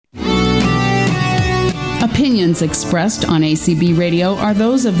Opinions expressed on ACB Radio are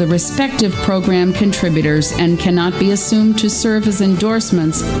those of the respective program contributors and cannot be assumed to serve as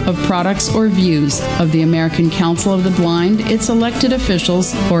endorsements of products or views of the American Council of the Blind, its elected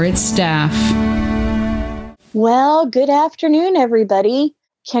officials, or its staff. Well, good afternoon, everybody.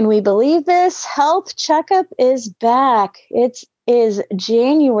 Can we believe this? Health Checkup is back. It is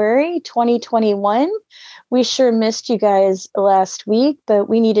January 2021. We sure missed you guys last week, but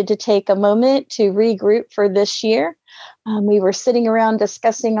we needed to take a moment to regroup for this year. We were sitting around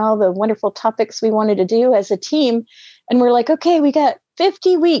discussing all the wonderful topics we wanted to do as a team. And we're like, okay, we got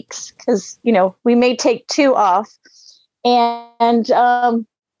 50 weeks because, we may take 2 off. And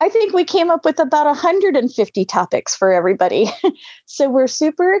I think we came up with about 150 topics for everybody. So we're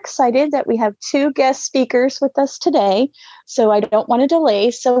super excited that we have 2 guest speakers with us today. So I don't want to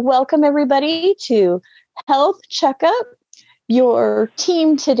delay. So welcome everybody to Health Checkup. Your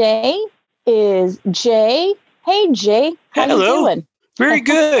team today is Jay. Hey, Jay. How you doing? Very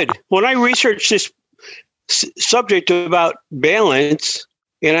good. When I researched this subject about balance,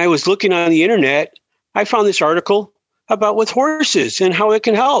 and I was looking on the internet, I found this article about with horses and how it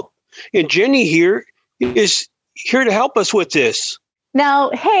can help. And Jenny here is here to help us with this.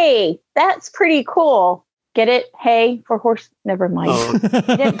 Now, hey, that's pretty cool. Get it? Hey, for horse. Never mind. Oh.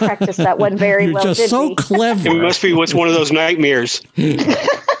 I didn't practice that one very You're well. Just so clever. It must be one of those nightmares.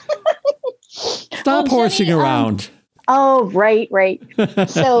 Stop horsing around. Right.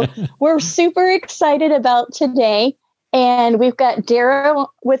 So we're super excited about today. And we've got Dara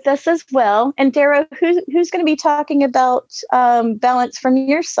with us as well. And Dara, who's going to be talking about balance from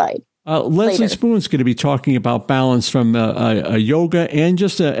your side? Leslie Spoon's going to be talking about balance from a yoga and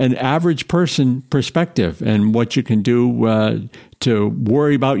just an average person perspective and what you can do to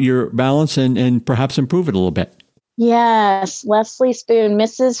worry about your balance and perhaps improve it a little bit. Yes, Leslie Spoon,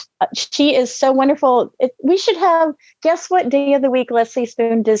 she is so wonderful. We should have, guess what day of the week Leslie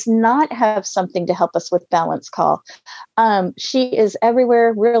Spoon does not have something to help us with balance call. She is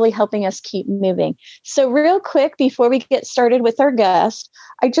everywhere, really helping us keep moving. So real quick, before we get started with our guest,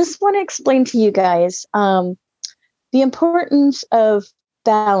 I just want to explain to you guys the importance of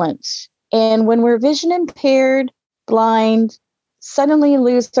balance. And when we're vision impaired, blind, suddenly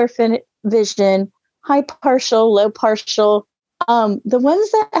lose our vision, high partial, low partial. The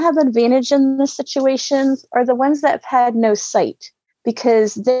ones that have advantage in the situations are the ones that have had no sight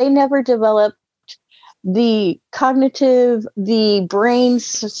because they never developed the cognitive, the brain,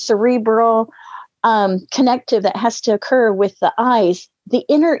 cerebral connective that has to occur with the eyes, the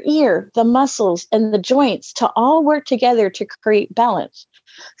inner ear, the muscles, and the joints to all work together to create balance.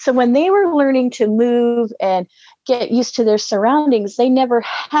 So when they were learning to move and get used to their surroundings, they never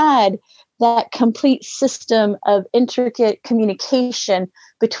had that complete system of intricate communication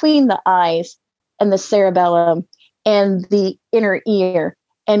between the eyes and the cerebellum and the inner ear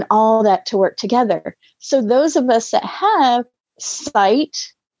and all that to work together. So those of us that have sight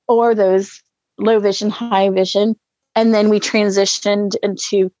or those low vision, high vision, and then we transitioned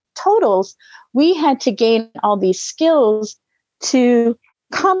into totals, we had to gain all these skills to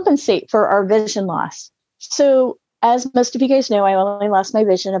compensate for our vision loss. So as most of you guys know, I only lost my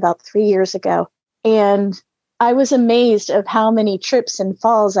vision about 3 years ago. And I was amazed of how many trips and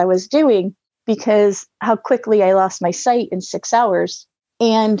falls I was doing because how quickly I lost my sight in 6 hours.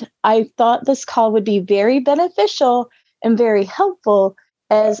 And I thought this call would be very beneficial and very helpful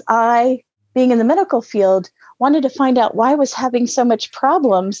as I, being in the medical field, wanted to find out why I was having so much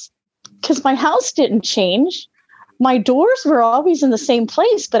problems because my house didn't change. My doors were always in the same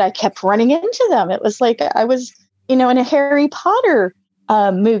place, but I kept running into them. It was like I was in a Harry Potter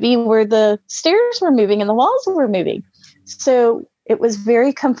movie where the stairs were moving and the walls were moving. So it was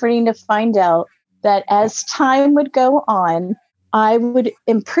very comforting to find out that as time would go on, I would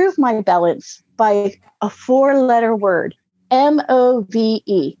improve my balance by a 4-letter word, MOVE.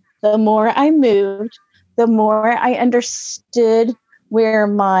 The more I moved, the more I understood where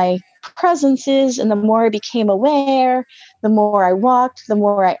my presence is, and the more I became aware, the more I walked, the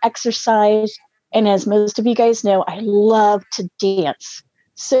more I exercised. And as most of you guys know, I love to dance.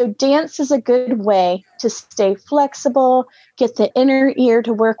 So dance is a good way to stay flexible, get the inner ear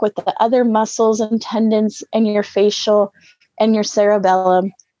to work with the other muscles and tendons and your facial and your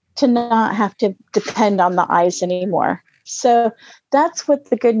cerebellum to not have to depend on the eyes anymore. So that's what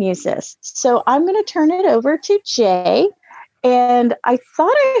the good news is. So I'm going to turn it over to Jay. And I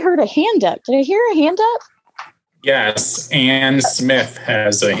thought I heard a hand up. Did I hear a hand up? Yes, Ann Smith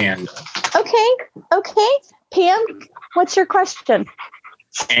has a hand. Okay. Pam, what's your question?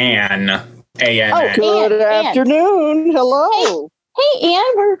 Ann. A-N-N. Oh, good Ann. afternoon. Hello. Hey,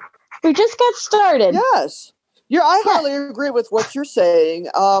 Ann, We just got started. Yes. I highly agree with what you're saying.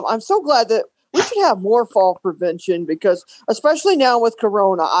 I'm so glad that we should have more fall prevention because, especially now with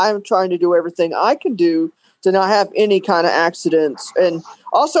Corona, I'm trying to do everything I can do to not have any kind of accidents. And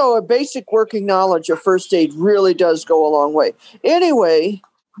also a basic working knowledge of first aid really does go a long way. Anyway,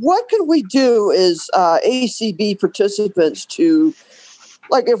 what can we do as ACB participants to,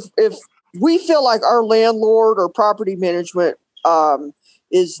 like, if we feel like our landlord or property management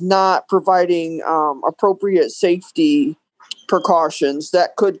is not providing appropriate safety precautions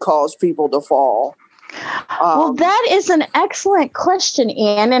that could cause people to fall? Well, that is an excellent question,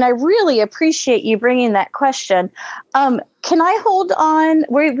 Anne, and I really appreciate you bringing that question. Can I hold on?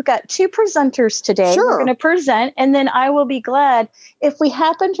 We've got two presenters today. Sure. We're going to present, and then I will be glad if we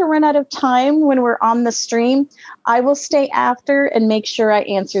happen to run out of time when we're on the stream, I will stay after and make sure I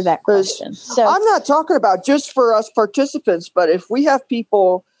answer that question. So I'm not talking about just for us participants, but if we have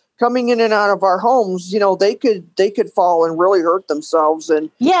people coming in and out of our homes, they could fall and really hurt themselves. And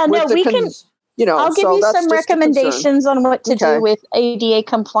we can. I'll give you some recommendations on what to do with ADA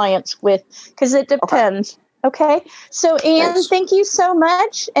compliance because it depends. Okay. So, Anne, thank you so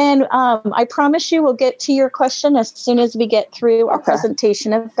much. And I promise you we'll get to your question as soon as we get through our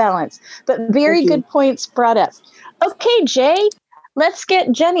presentation of balance. But very good points brought up. Okay, Jay, let's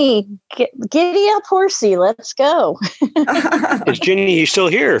get Jenny. Giddy up, horsey. Let's go. Is Jenny, you still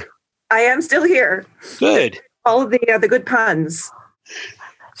here? I am still here. Good. All of the good puns.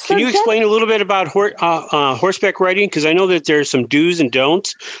 Can you explain a little bit about horseback riding? Because I know that there's some do's and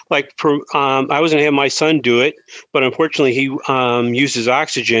don'ts. Like I was going to have my son do it, but unfortunately he uses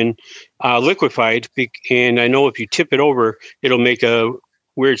oxygen liquefied. And I know if you tip it over, it'll make a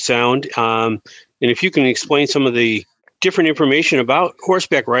weird sound. And if you can explain some of the different information about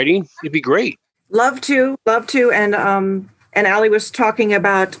horseback riding, it'd be great. Love to. And Allie was talking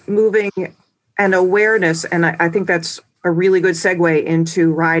about moving and awareness. And I think that's a really good segue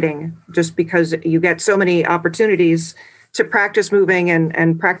into riding, just because you get so many opportunities to practice moving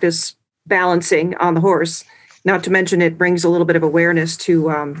and practice balancing on the horse. Not to mention it brings a little bit of awareness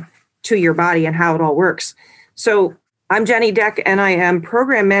to your body and how it all works. So I'm Jenny Deck, and I am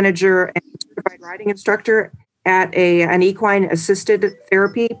program manager and certified riding instructor at an equine assisted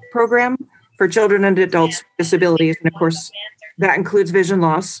therapy program for children and adults with disabilities. And of course, that includes vision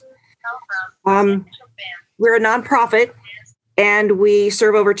loss. We're a nonprofit, and we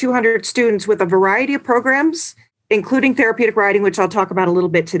serve over 200 students with a variety of programs, including therapeutic riding, which I'll talk about a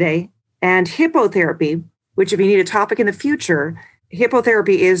little bit today, and hippotherapy, which if you need a topic in the future,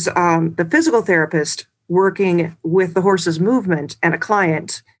 hippotherapy is the physical therapist working with the horse's movement and a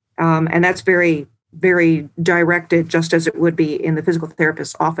client. And that's very, very directed, just as it would be in the physical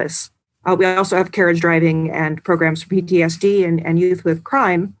therapist's office. We also have carriage driving and programs for PTSD and youth with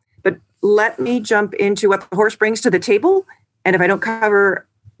crime. Let me jump into what the horse brings to the table. And if I don't cover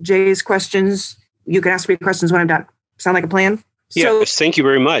Jay's questions, you can ask me questions when I'm done. Sound like a plan? Yes, thank you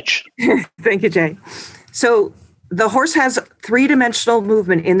very much. Thank you, Jay. So the horse has three-dimensional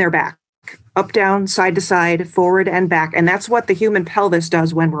movement in their back, up, down, side to side, forward, and back. And that's what the human pelvis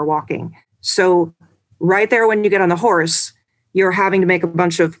does when we're walking. So right there when you get on the horse, you're having to make a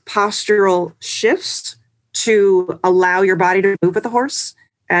bunch of postural shifts to allow your body to move with the horse.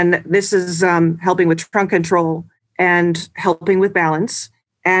 And this is helping with trunk control and helping with balance.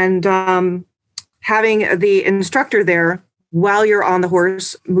 And having the instructor there while you're on the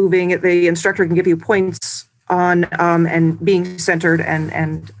horse moving, the instructor can give you points on and being centered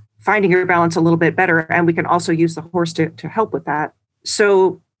and finding your balance a little bit better. And we can also use the horse to help with that.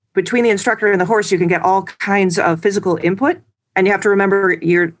 So between the instructor and the horse, you can get all kinds of physical input. And you have to remember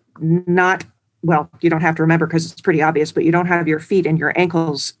you're not, well, you don't have to remember because it's pretty obvious, but you don't have your feet and your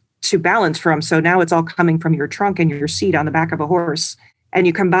ankles to balance from. So now it's all coming from your trunk and your seat on the back of a horse. And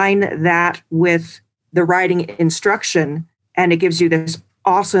you combine that with the riding instruction, and it gives you this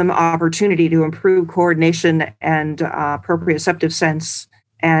awesome opportunity to improve coordination and proprioceptive sense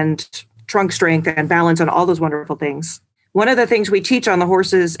and trunk strength and balance and all those wonderful things. One of the things we teach on the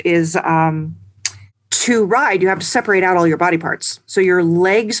horses is to ride, you have to separate out all your body parts. So your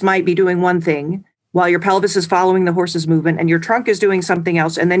legs might be doing one thing while your pelvis is following the horse's movement, and your trunk is doing something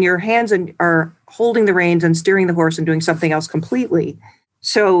else. And then your hands are holding the reins and steering the horse and doing something else completely.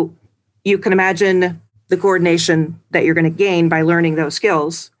 So you can imagine the coordination that you're going to gain by learning those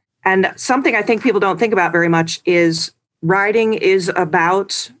skills. And something I think people don't think about very much is riding is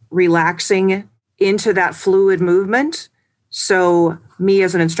about relaxing into that fluid movement. So me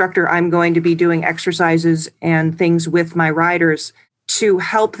as an instructor, I'm going to be doing exercises and things with my riders to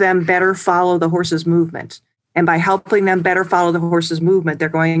help them better follow the horse's movement. And by helping them better follow the horse's movement, they're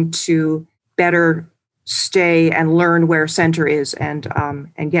going to better stay and learn where center is and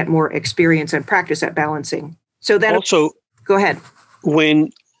get more experience and practice at balancing. So then also, go ahead.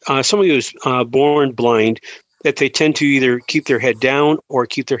 When somebody who's born blind, that they tend to either keep their head down or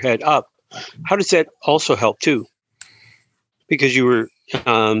keep their head up. How does that also help too? Because you're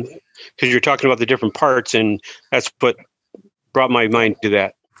talking about the different parts, and that's what brought my mind to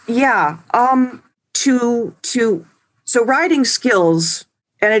that. Yeah. So riding skills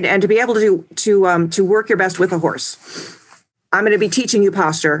and to be able to work your best with a horse. I'm going to be teaching you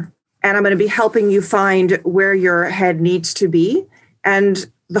posture, and I'm going to be helping you find where your head needs to be. And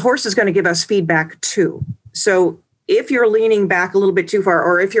the horse is going to give us feedback too. So if you're leaning back a little bit too far,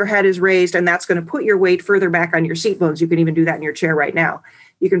 or if your head is raised and that's going to put your weight further back on your seat bones, you can even do that in your chair right now.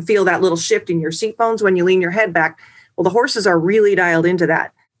 You can feel that little shift in your seat bones when you lean your head back. Well, the horses are really dialed into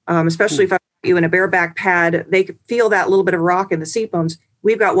that, especially if I put you in a bareback pad. They could feel that little bit of rock in the seat bones.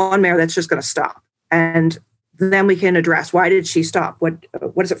 We've got one mare that's just going to stop. And then we can address, why did she stop? What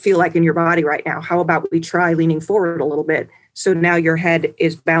does it feel like in your body right now? How about we try leaning forward a little bit? So now your head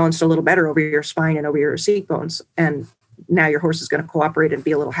is balanced a little better over your spine and over your seat bones. And now your horse is going to cooperate and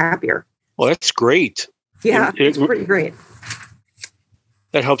be a little happier. Well, that's great. Yeah, it's pretty great.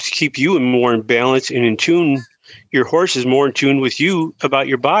 That helps keep you more in balance and in tune. Your horse is more in tune with you about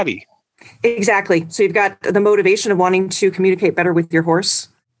your body. Exactly. So you've got the motivation of wanting to communicate better with your horse,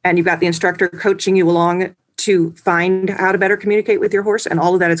 and you've got the instructor coaching you along to find how to better communicate with your horse. And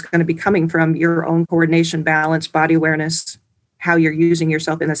all of that is going to be coming from your own coordination, balance, body awareness, how you're using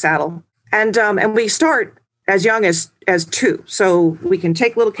yourself in the saddle. And we start as young as 2. So we can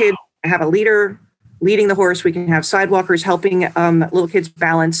take little kids, have a leader leading the horse. We can have sidewalkers helping little kids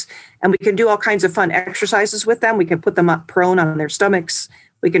balance. And we can do all kinds of fun exercises with them. We can put them up prone on their stomachs.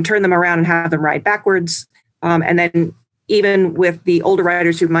 We can turn them around and have them ride backwards. And then even with the older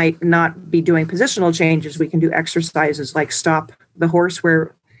riders who might not be doing positional changes, we can do exercises like stop the horse,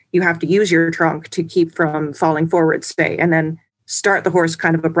 where you have to use your trunk to keep from falling forward, stay, and then start the horse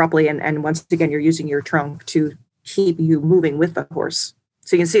kind of abruptly. And once again, you're using your trunk to keep you moving with the horse.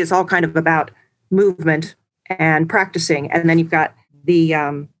 So you can see it's all kind of about movement and practicing. And then you've got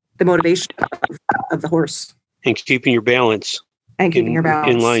the motivation of the horse. And keeping your balance. And keeping your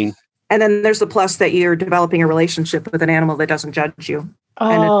balance. In line. And then there's the plus that you're developing a relationship with an animal that doesn't judge you.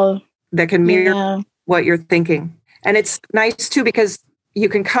 Oh, and that can mirror what you're thinking. And it's nice too, because you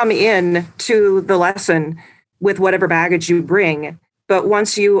can come in to the lesson with whatever baggage you bring. But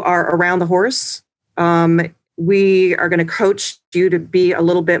once you are around the horse, we are going to coach you to be a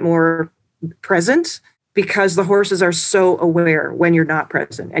little bit more present, because the horses are so aware when you're not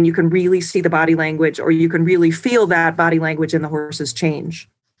present, and you can really see the body language, or you can really feel that body language in the horses change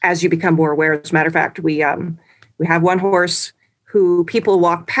as you become more aware. As a matter of fact, we have one horse who people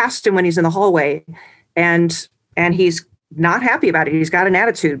walk past him when he's in the hallway, and he's not happy about it. He's got an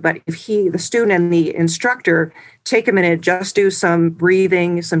attitude, but if the student and the instructor take a minute, just do some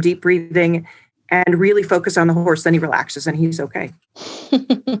breathing, some deep breathing, and really focus on the horse, then he relaxes and he's okay.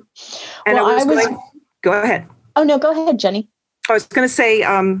 And go ahead. Oh, no, go ahead, Jenny. I was going to say,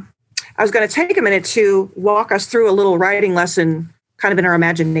 I was going to take a minute to walk us through a little riding lesson kind of in our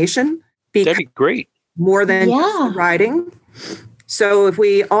imagination. That'd be great. More than just riding. So if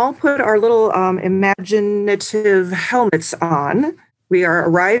we all put our little imaginative helmets on, we are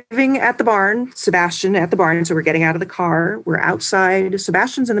arriving at the barn, Sebastian at the barn. So we're getting out of the car. We're outside.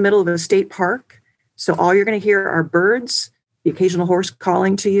 Sebastian's in the middle of a state park. So all you're going to hear are birds, the occasional horse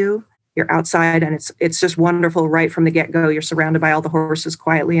calling to you. You're outside, and it's just wonderful right from the get-go. You're surrounded by all the horses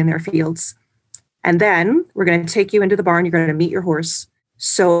quietly in their fields. And then we're going to take you into the barn. You're going to meet your horse.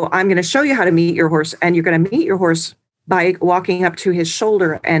 So I'm going to show you how to meet your horse, and you're going to meet your horse by walking up to his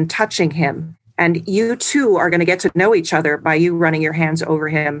shoulder and touching him. And you two are going to get to know each other by you running your hands over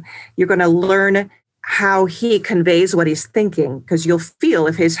him. You're going to learn how he conveys what he's thinking, because you'll feel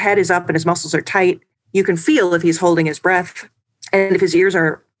if his head is up and his muscles are tight. You can feel if he's holding his breath, and if his ears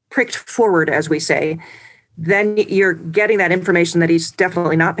are pricked forward, as we say, then you're getting that information that he's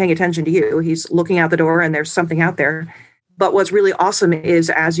definitely not paying attention to you. He's looking out the door and there's something out there. But what's really awesome is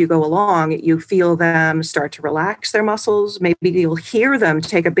as you go along, you feel them start to relax their muscles. Maybe you'll hear them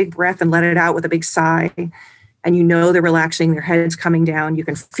take a big breath and let it out with a big sigh. And you know they're relaxing, their head's coming down. You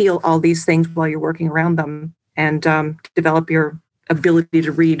can feel all these things while you're working around them, and develop your ability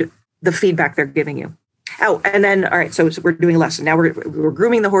to read the feedback they're giving you. Oh, and then, all right, so we're doing a lesson. Now we're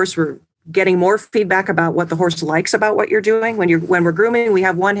grooming the horse. We're getting more feedback about what the horse likes about what you're doing. When we're grooming, we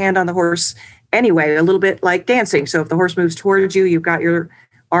have one hand on the horse anyway, a little bit like dancing. So if the horse moves towards you, you've got your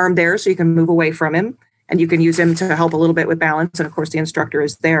arm there so you can move away from him. and you can use him to help a little bit with balance. And of course, the instructor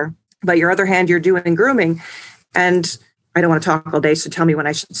is there. But your other hand, you're doing grooming. And I don't want to talk all day, so tell me when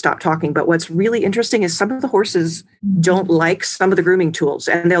I should stop talking. But what's really interesting is some of the horses don't like some of the grooming tools,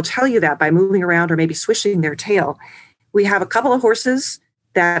 and they'll tell you that by moving around or maybe swishing their tail. We have a couple of horses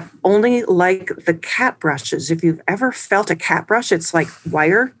that only like the cat brushes. If you've ever felt a cat brush, it's like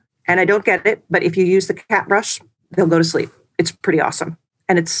wire, and I don't get it, but if you use the cat brush, they'll go to sleep. It's pretty awesome.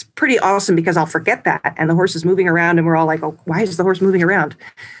 And it's pretty awesome because I'll forget that, and the horse is moving around, and we're all like, oh, why is the horse moving around?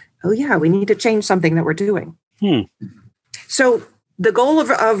 Oh, yeah, we need to change something that we're doing. So the goal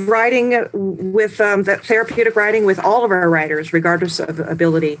of riding with that therapeutic riding with all of our riders, regardless of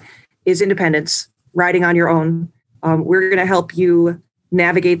ability, is independence, riding on your own. We're going to help you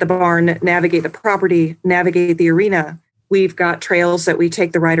navigate the barn, navigate the property, navigate the arena. We've got trails that we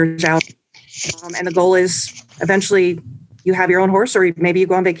take the riders out. And the goal is eventually you have your own horse, or maybe you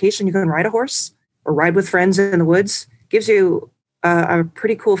go on vacation, you can ride a horse or ride with friends in the woods. Gives you a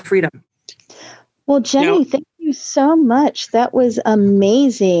pretty cool freedom. Well, Jenny, thank you so much. That was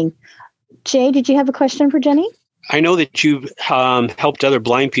amazing. Jay, did you have a question for Jenny? I know that you've helped other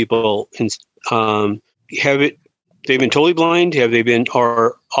blind people. And they've been totally blind? Have they been,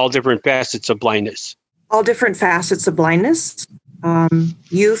 or all different facets of blindness? All different facets of blindness.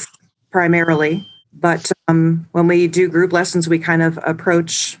 Youth primarily. But when we do group lessons, we kind of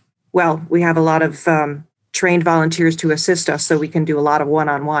approach, well, we have a lot of trained volunteers to assist us, so we can do a lot of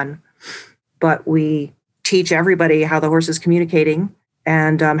one-on-one. But we teach everybody how the horse is communicating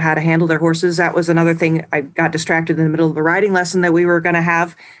and how to handle their horses. That was another thing. I got distracted in the middle of the riding lesson that we were going to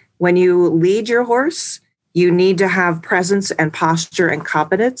have. When you lead your horse, you need to have presence and posture and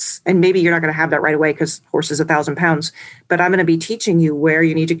competence. And maybe you're not going to have that right away because horse is 1,000 pounds. But I'm going to be teaching you where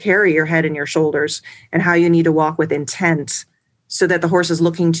you need to carry your head and your shoulders and how you need to walk with intent so that the horse is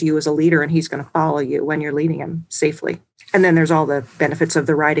looking to you as a leader and he's going to follow you when you're leading him safely. And then there's all the benefits of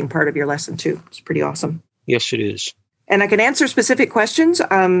the riding part of your lesson too. It's pretty awesome. Yes, it is. And I can answer specific questions,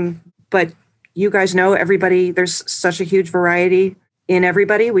 but you guys know everybody, there's such a huge variety in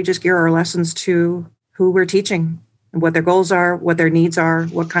everybody. We just gear our lessons to who we're teaching and what their goals are, what their needs are,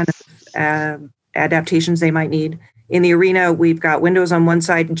 what kind of adaptations they might need. In the arena, we've got windows on one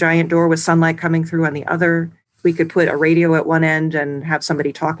side, a giant door with sunlight coming through on the other. We could put a radio at one end and have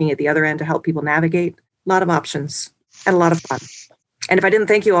somebody talking at the other end to help people navigate. A lot of options. And a lot of fun. And if I didn't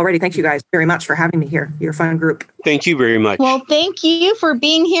thank you already, thank you guys very much for having me here. You're a fun group. Thank you very much. Well, thank you for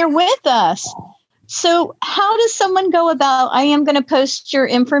being here with us. So how does someone go about, I am going to post your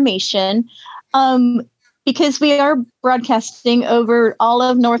information because we are broadcasting over all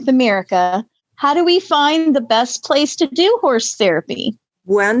of North America. How do we find the best place to do horse therapy?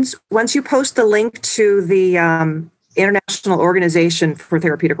 Once you post the link to the International Organization for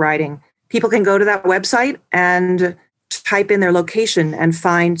Therapeutic Riding, people can go to that website and type in their location and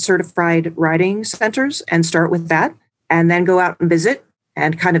find certified riding centers and start with that, and then go out and visit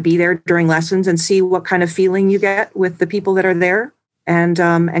and kind of be there during lessons and see what kind of feeling you get with the people that are there, and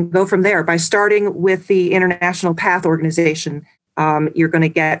go from there. By starting with the International PATH organization, you're going to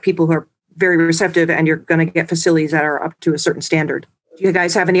get people who are very receptive, and you're going to get facilities that are up to a certain standard. Do you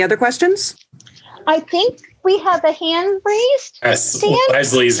guys have any other questions? I think we have a hand raised. Yes, Dan?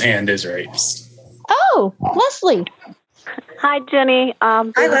 Leslie's hand is raised. Oh, Leslie. Hi, Jenny. Hi,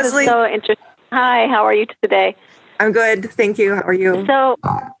 Leslie. So interesting. Hi, how are you today? I'm good. Thank you. How are you? So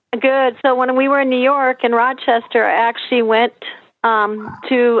good. So when we were in New York in Rochester, I actually went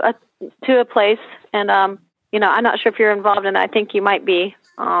to a place, and I'm not sure if you're involved in it. I think you might be.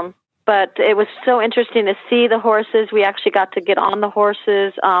 But it was so interesting to see the horses. We actually got to get on the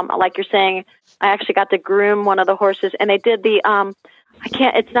horses. Like you're saying, I actually got to groom one of the horses, and they did the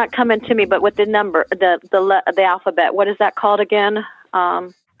it's not coming to me, but with the number, the alphabet. What is that called again?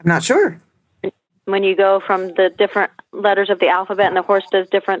 I'm not sure. When you go from the different letters of the alphabet and the horse does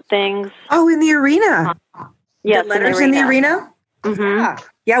different things. Oh, in the arena. Yes, the letters in the arena? Mm-hmm.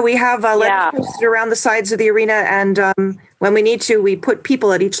 Yeah, we have letters posted around the sides of the arena, and when we need to, we put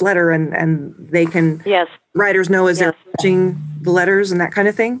people at each letter, and they can, riders know as they're watching the letters and that kind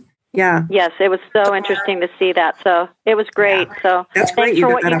of thing. Yeah. Yes, it was so interesting to see that. So it was great. Yeah. So that's thanks great. for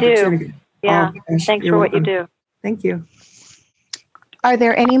what you do. Yeah, thanks for what you do. Thank you. Are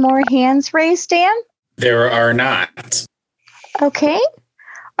there any more hands raised, Dan? There are not. Okay.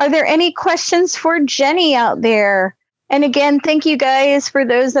 Are there any questions for Jenny out there? And again, thank you guys for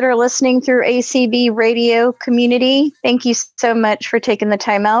those that are listening through ACB radio community. Thank you so much for taking the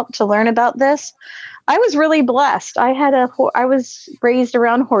time out to learn about this. I was really blessed. I was raised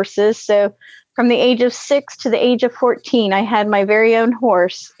around horses. So from the age of 6 to the age of 14, I had my very own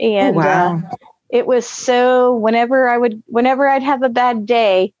horse. And it was so, whenever I'd have a bad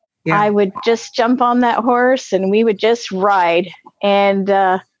day, I would just jump on that horse and we would just ride.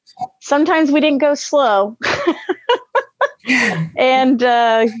 And sometimes we didn't go slow. And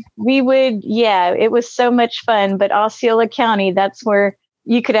we would, it was so much fun. But Osceola County, that's where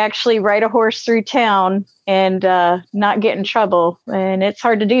you could actually ride a horse through town and not get in trouble. And it's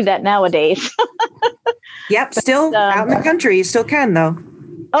hard to do that nowadays. Yep, still out in the country, you still can, though.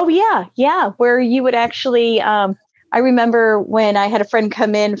 Oh, yeah, where you would actually, I remember when I had a friend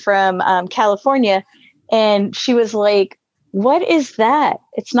come in from California, and she was like, "What is that?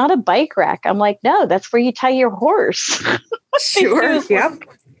 It's not a bike rack." I'm like, "No, that's where you tie your horse." Sure, yep.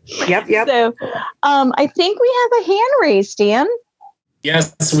 So I think we have a hand raised, Dan.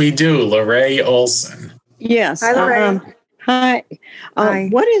 Yes, we do. Lorraine Olson. Yes. Hi, Lorraine. Hi. Hi.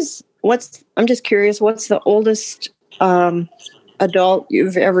 I'm just curious, what's the oldest adult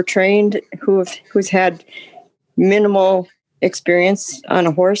you've ever trained who's had minimal experience on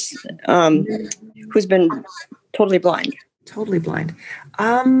a horse, who's been totally blind? Totally blind.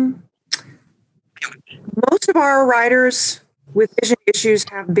 Most of our riders with vision issues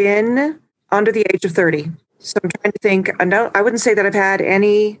have been under the age of 30. So I'm trying to think. I wouldn't say that I've had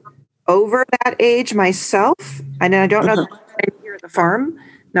any over that age myself. And I don't know here at the farm,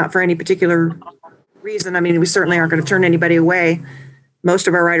 not for any particular reason. I mean, we certainly aren't going to turn anybody away. Most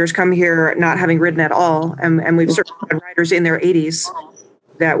of our riders come here not having ridden at all. And we've certainly had riders in their 80s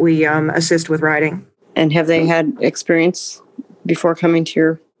that we assist with riding. And have they had experience before coming to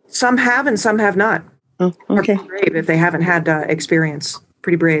your... Some have and some have not. Oh, okay. Pretty brave if they haven't had experience.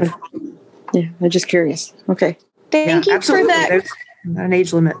 Pretty brave. Yeah, I'm just curious. Okay. Thank you for that. There's not an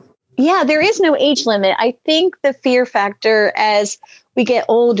age limit. Yeah, there is no age limit. I think the fear factor as we get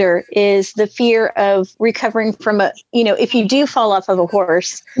older is the fear of recovering from if you do fall off of a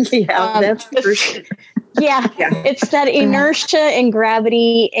horse. Yeah, that's for sure. Yeah, it's that inertia and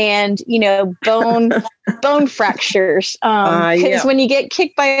gravity and, bone fractures. Because when you get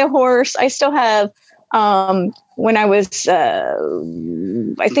kicked by a horse, I still have, when I was,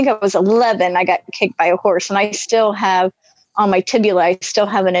 I think I was 11, I got kicked by a horse, and I still have on my tibia, I still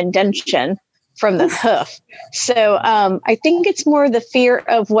have an indentation from the hoof. So I think it's more the fear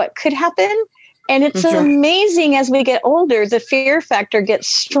of what could happen. And it's amazing as we get older, the fear factor gets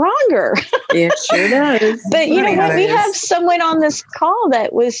stronger. It sure does. But you know what? We have someone on this call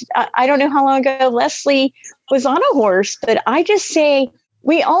that was, I don't know how long ago Leslie was on a horse, but I just say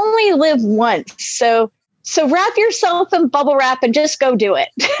we only live once. So wrap yourself in bubble wrap and just go do it.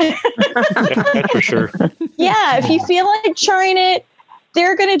 That's for sure. Yeah, if you feel like trying it,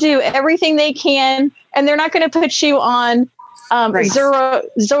 they're going to do everything they can, and they're not going to put you on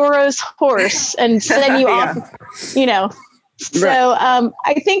Zorro's horse and send you off, So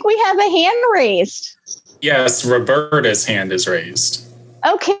I think we have a hand raised. Yes, Roberta's hand is raised.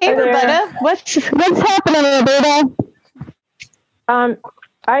 Okay, Roberta, what's happening, Roberta?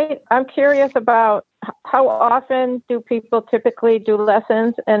 I'm curious about how often do people typically do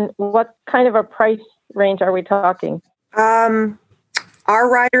lessons, and what kind of a price range are we talking? Our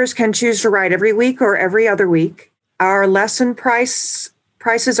riders can choose to ride every week or every other week. Our lesson prices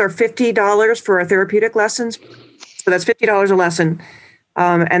are $50 for our therapeutic lessons. So that's $50 a lesson.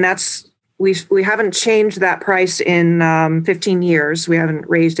 And that's, we haven't changed that price in 15 years. We haven't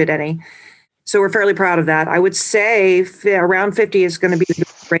raised it any. So we're fairly proud of that. I would say around 50 is going to be the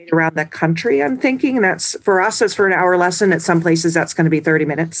rate around the country, I'm thinking. And that's, for us, it's for an hour lesson. At some places, that's going to be 30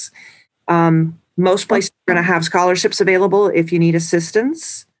 minutes. Most places are going to have scholarships available if you need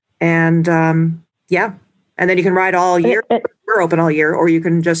assistance. And and then you can ride all year. We're open all year, or you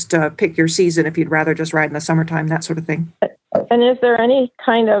can just pick your season if you'd rather just ride in the summertime, that sort of thing. And is there any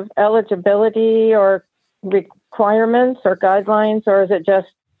kind of eligibility or requirements or guidelines, or is it just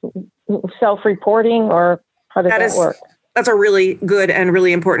self-reporting, or how does that work? That's a really good and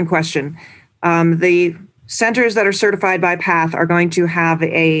really important question. The centers that are certified by PATH are going to have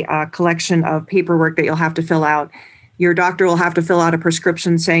a collection of paperwork that you'll have to fill out. Your doctor will have to fill out a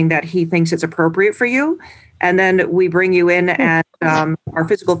prescription saying that he thinks it's appropriate for you. And then we bring you in, and our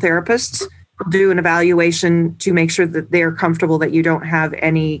physical therapists do an evaluation to make sure that they're comfortable that you don't have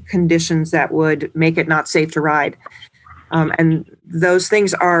any conditions that would make it not safe to ride. And those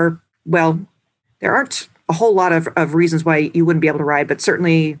things are, well, there aren't a whole lot of reasons why you wouldn't be able to ride, but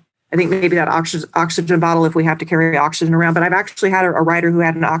certainly I think maybe that oxygen bottle if we have to carry oxygen around. But I've actually had a rider who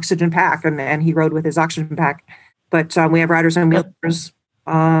had an oxygen pack, and he rode with his oxygen pack. But we have riders on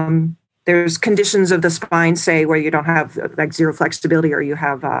wheelchairs. There's conditions of the spine, say, where you don't have like zero flexibility, or you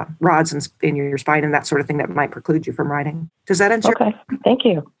have rods in your spine and that sort of thing that might preclude you from riding. Does that answer? Okay, thank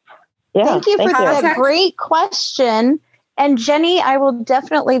you. Yeah, thank you for that great question. And Jenny, I will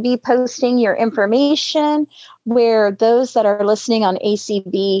definitely be posting your information where those that are listening on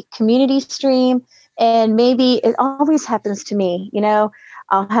ACB Community Stream, and maybe it always happens to me,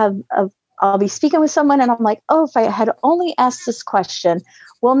 I'll be speaking with someone and I'm like, oh, if I had only asked this question,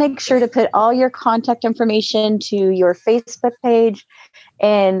 we'll make sure to put all your contact information to your Facebook page.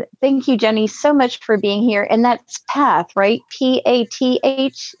 And thank you, Jenny, so much for being here. And that's PATH, right?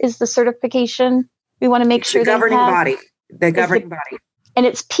 PATH is the certification. We want to make sure the governing body. The governing body. And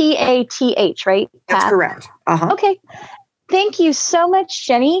it's PATH, right? That's correct. Uh-huh. Okay. Thank you so much,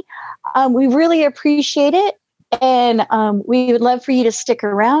 Jenny. We really appreciate it. And we would love for you to stick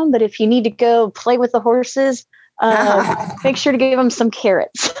around. But if you need to go play with the horses, make sure to give them some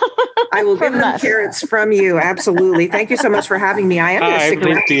carrots. I will give them carrots from you. Absolutely. Thank you so much for having me. I am going to stick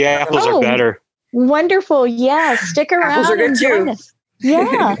around. The apples are better. Wonderful. Yeah. Stick around. Apples are good and join us.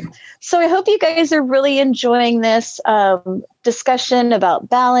 Yeah. So I hope you guys are really enjoying this discussion about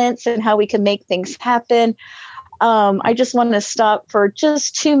balance and how we can make things happen. I just want to stop for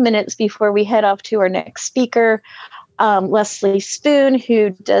just 2 minutes before we head off to our next speaker, Leslie Spoon,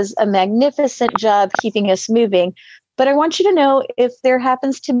 who does a magnificent job keeping us moving. But I want you to know, if there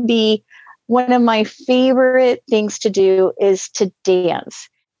happens to be one of my favorite things to do is to dance.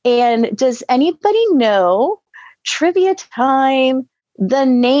 And does anybody know, trivia time, the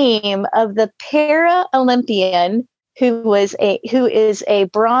name of the para-Olympian who is a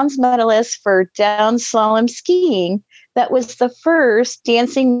bronze medalist for down slalom skiing that was the first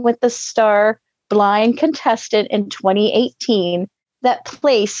Dancing with the Star blind contestant in 2018 that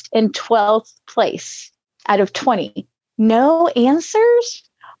placed in 12th place out of 20? No answers?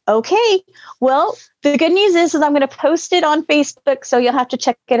 Okay. Well, the good news is I'm going to post it on Facebook, so you'll have to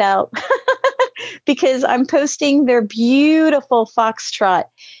check it out because I'm posting their beautiful foxtrot.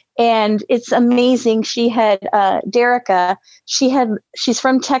 And it's amazing. She had Derica. She's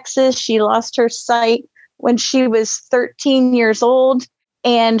from Texas. She lost her sight when she was 13 years old,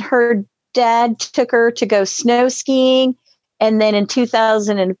 and her dad took her to go snow skiing. And then in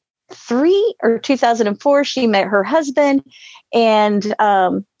 2003 or 2004, she met her husband, and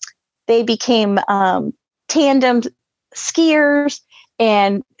they became tandem skiers,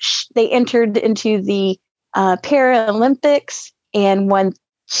 and they entered into the Paralympics and won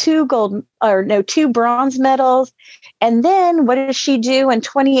 2 bronze medals. And then what does she do in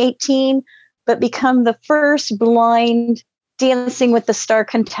 2018 but become the first blind Dancing with the Star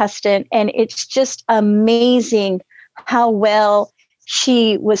contestant? And it's just amazing how well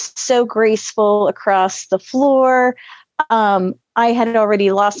she was so graceful across the floor. I had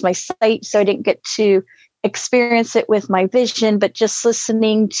already lost my sight, so I didn't get to experience it with my vision, but just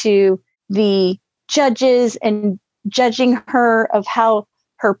listening to the judges and judging her of how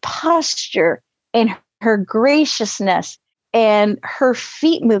her posture and her graciousness and her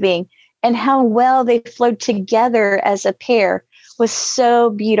feet moving and how well they flowed together as a pair was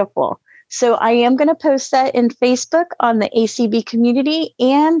so beautiful. So I am going to post that in Facebook on the ACB community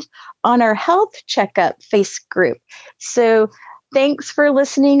and on our health checkup face group. So thanks for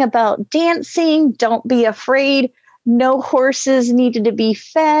listening about dancing. Don't be afraid. No horses needed to be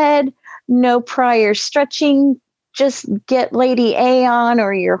fed. No prior stretching. Just get Lady A on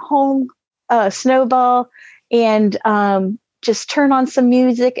or your home snowball and just turn on some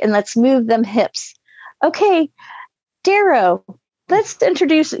music and let's move them hips. Okay, Darrow, let's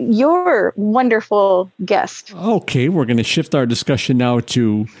introduce your wonderful guest. Okay, we're going to shift our discussion now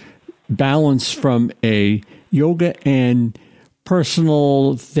to balance from a yoga and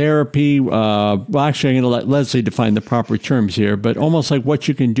personal therapy. Well, actually, I'm going to let Leslie define the proper terms here, but almost like what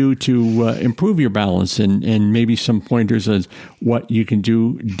you can do to improve your balance and maybe some pointers as what you can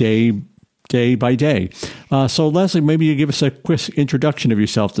do day by day. So, Leslie, maybe you give us a quick introduction of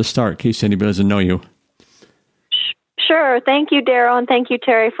yourself to start, in case anybody doesn't know you. Sure. Thank you, Darrow, and thank you,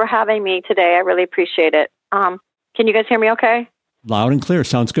 Terry, for having me today. I really appreciate it. Can you guys hear me okay? Loud and clear.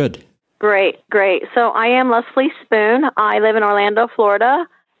 Sounds good. Great. So I am Leslie Spoon. I live in Orlando, Florida,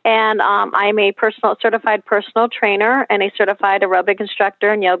 and I'm a certified personal trainer and a certified aerobic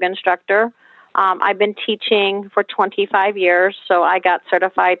instructor and yoga instructor. I've been teaching for 25 years, so I got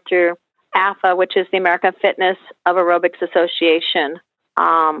certified through AFA, which is the American Fitness of Aerobics Association.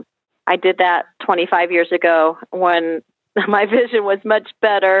 I did that 25 years ago when my vision was much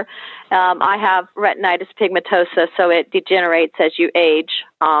better. I have retinitis pigmentosa, so it degenerates as you age.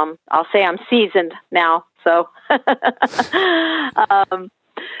 I'll say I'm seasoned now. So,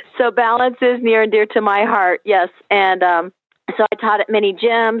 so balance is near and dear to my heart. Yes. And So I taught at many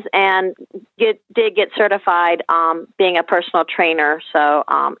gyms and did get certified being a personal trainer, so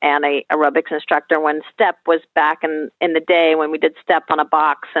and a aerobics instructor when STEP was back in the day when we did STEP on a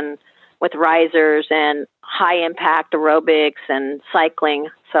box and with risers and high impact aerobics and cycling.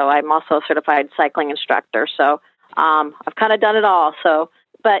 So I'm also a certified cycling instructor. So I've kind of done it all. So,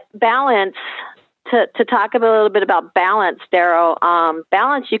 but balance, to talk a little bit about balance, Daryl,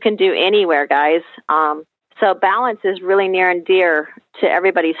 balance you can do anywhere, guys. So balance is really near and dear to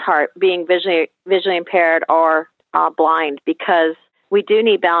everybody's heart, being visually impaired or blind, because we do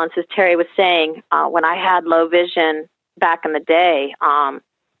need balance, as Terry was saying. When I had low vision back in the day,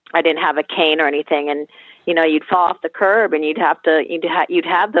 I didn't have a cane or anything, and you'd fall off the curb, and you'd have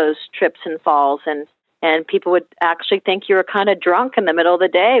those trips and falls, and people would actually think you were kind of drunk in the middle of the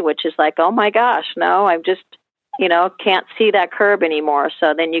day, which is like, oh my gosh, no, I'm just can't see that curb anymore.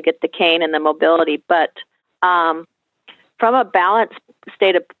 So then you get the cane and the mobility, but from a balance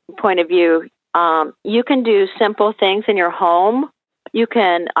state of point of view, you can do simple things in your home. You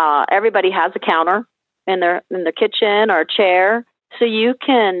can, everybody has a counter in their kitchen or chair. So you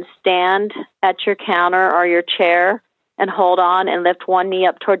can stand at your counter or your chair and hold on and lift one knee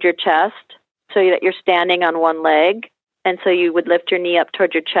up toward your chest so that you're standing on one leg. And so you would lift your knee up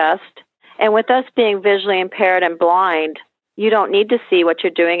toward your chest. And with us being visually impaired and blind, you don't need to see what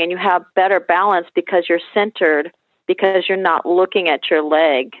you're doing, and you have better balance because you're centered, because you're not looking at your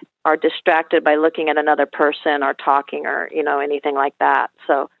leg or distracted by looking at another person or talking or, anything like that.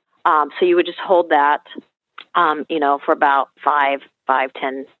 So you would just hold that, for about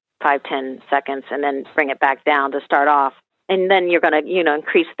 5-10 seconds, and then bring it back down to start off. And then you're going to,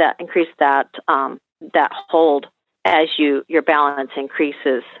 increase that hold as your balance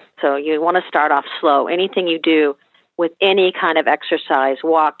increases. So you want to start off slow. Anything you do with any kind of exercise,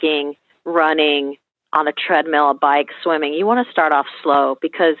 walking, running, on a treadmill, a bike, swimming, you want to start off slow,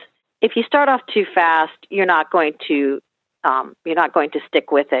 because if you start off too fast, you're not going to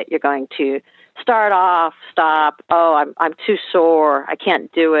stick with it. You're going to start off, stop. Oh, I'm too sore. I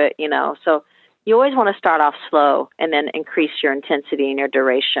can't do it. So you always want to start off slow and then increase your intensity and your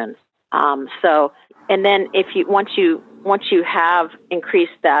duration. And then once you have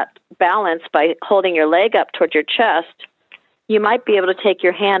increased that balance by holding your leg up towards your chest, you might be able to take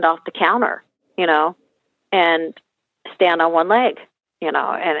your hand off the counter, and stand on one leg,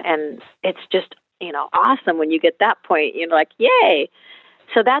 and it's just, awesome when you get that point, like, yay.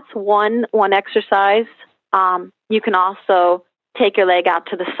 So that's one exercise. You can also take your leg out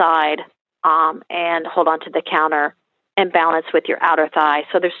to the side, and hold on to the counter and balance with your outer thigh.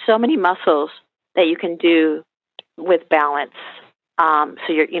 So there's so many muscles that you can do with balance.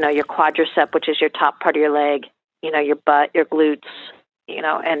 So your quadricep, which is your top part of your leg, your butt, your glutes,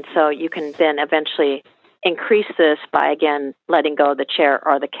 and so you can then eventually increase this by, again, letting go of the chair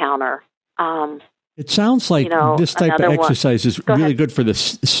or the counter. It sounds like this type of exercise is really good for the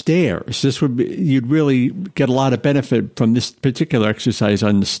stairs. You'd really get a lot of benefit from this particular exercise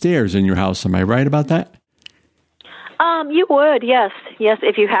on the stairs in your house. Am I right about that? You would, yes. Yes,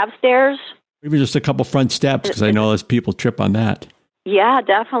 if you have stairs. Maybe just a couple front steps, because I know there's people trip on that. Yeah,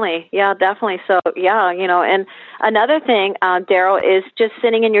 definitely. So, and another thing, Daryl, is just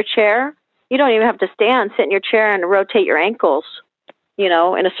sitting in your chair. You don't even have to stand. Sit in your chair and rotate your ankles, in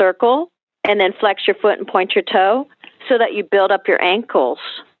a circle, and then flex your foot and point your toe so that you build up your ankles.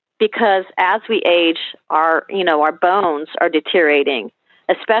 Because as we age, our bones are deteriorating,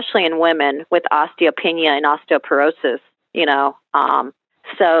 especially in women with osteopenia and osteoporosis,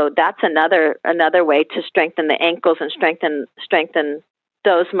 So that's another way to strengthen the ankles and strengthen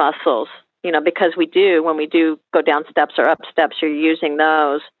those muscles, because when we do go down steps or up steps, you're using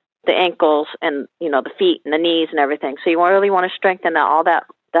those, the ankles and, the feet and the knees and everything. So you really want to strengthen all that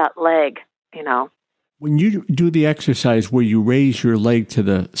leg, When you do the exercise where you raise your leg to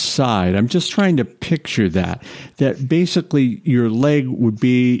the side, I'm just trying to picture that basically your leg would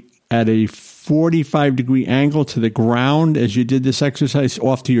be at a 45-degree angle to the ground as you did this exercise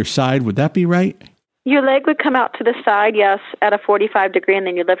off to your side. Would that be right? Your leg would come out to the side, yes, at a 45-degree, and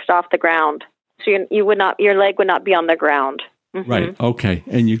then you lift off the ground. So your leg would not be on the ground. Mm-hmm. Right. Okay.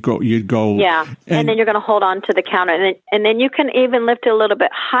 And you'd go. Yeah. And then you're going to hold on to the counter, and then you can even lift it a little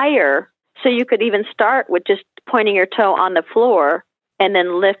bit higher. So you could even start with just pointing your toe on the floor, and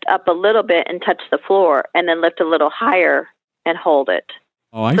then lift up a little bit and touch the floor, and then lift a little higher and hold it.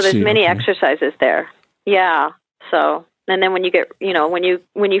 Oh, I see. So there's many exercises there. Yeah. So, and then when you get, when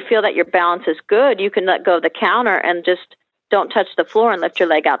you feel that your balance is good, you can let go of the counter and just don't touch the floor and lift your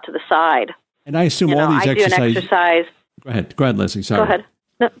leg out to the side. And I assume all these exercises. I do an exercise. Go ahead, Leslie. Sorry. Go ahead.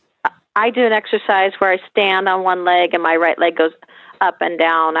 No, I do an exercise where I stand on one leg and my right leg goes up and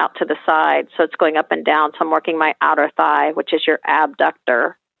down out to the side. So it's going up and down. So I'm working my outer thigh, which is your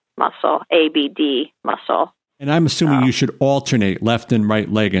abductor muscle, ABD muscle. And I'm assuming you should alternate left and right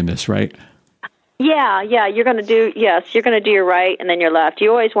leg in this, right? Yeah. You're going to do your right and then your left.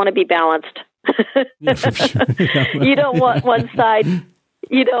 You always want to be balanced. Yeah, for sure. You don't want one side.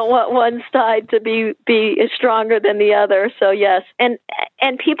 You don't want one side to be stronger than the other. So yes, and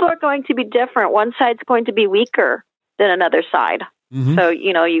people are going to be different. One side's going to be weaker than another side. Mm-hmm. So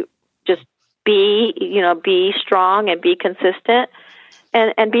you just be strong and be consistent,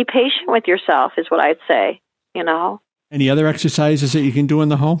 and be patient with yourself is what I'd say. Any other exercises that you can do in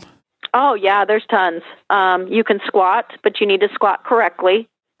the home? Oh yeah, there's tons. You can squat, but you need to squat correctly.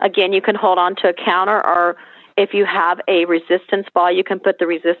 Again, you can hold on to a counter, or if you have a resistance ball, you can put the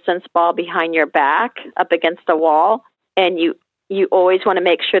resistance ball behind your back up against a wall. And you always want to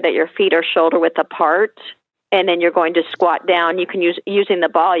make sure that your feet are shoulder width apart. And then you're going to squat down. You can using the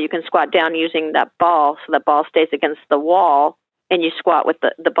ball, you can squat down using that ball so the ball stays against the wall. And you squat with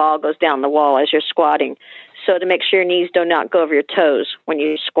the ball goes down the wall as you're squatting. So to make sure your knees do not go over your toes when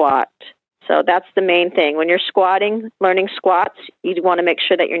you squat. So that's the main thing. When you're squatting, learning squats, you want to make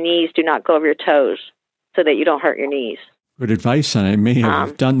sure that your knees do not go over your toes so that you don't hurt your knees. Good advice. I may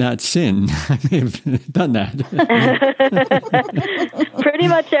have done that sin. I may have done that. Pretty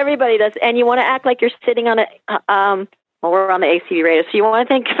much everybody does. And you want to act like you're sitting on we're on the ACB radio. So you want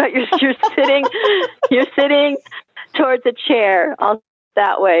to think about you're sitting towards a chair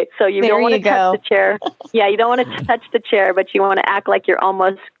that way. So you don't want to touch the chair. Yeah, you don't want to touch the chair, but you want to act like you're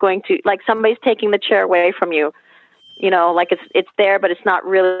almost going to, like somebody's taking the chair away from you. Like it's there, but it's not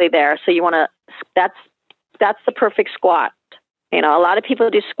really there. So you want to, that's the perfect squat. A lot of people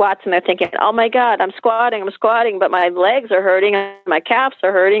do squats and they're thinking, oh my God, I'm squatting, but my legs are hurting, and my calves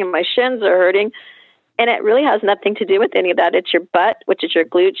are hurting, and my shins are hurting. And it really has nothing to do with any of that. It's your butt, which is your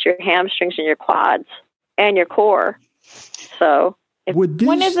glutes, your hamstrings, and your quads, and your core. So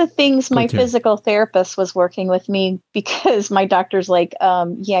one of the things my physical therapist was working with me, because my doctor's like,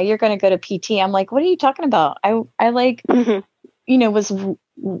 you're going to go to PT. I'm like, what are you talking about? I was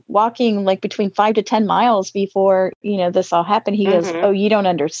walking like between 5 to 10 miles before, this all happened. He goes, oh, you don't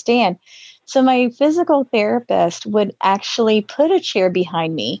understand. So my physical therapist would actually put a chair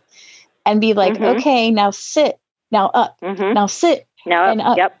behind me and be like, okay, now sit, now up, now sit, now and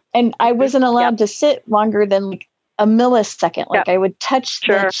up. Yep. And I wasn't allowed to sit longer than like a millisecond. Like I would touch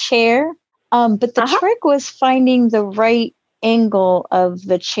the chair. But the trick was finding the right angle of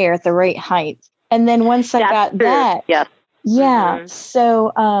the chair at the right height. And then once I got that,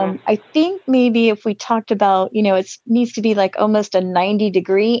 so I think maybe if we talked about, it needs to be like almost a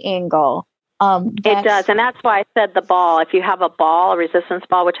 90-degree angle. It does. And that's why I said the ball. If you have a ball, a resistance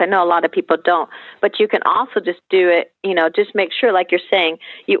ball, which I know a lot of people don't, but you can also just do it, just make sure, like you're saying,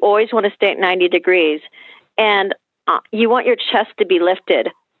 you always want to stay at 90 degrees. And you want your chest to be lifted,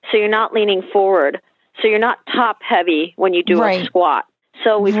 so you're not leaning forward. So you're not top heavy when you do a squat.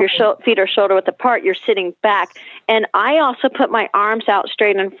 So if your feet are shoulder width apart, you're sitting back. And I also put my arms out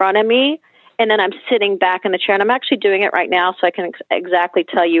straight in front of me, and then I'm sitting back in the chair. And I'm actually doing it right now, so I can exactly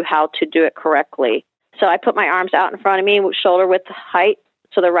tell you how to do it correctly. So I put my arms out in front of me, shoulder width height,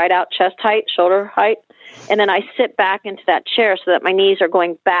 so they're right out chest height, shoulder height. And then I sit back into that chair so that my knees are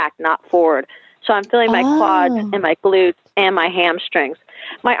going back, not forward. So I'm feeling my quads and my glutes and my hamstrings.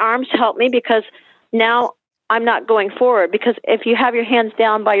 My arms help me because now I'm not going forward, because if you have your hands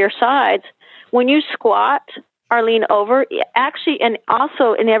down by your sides, when you squat or lean over, actually, and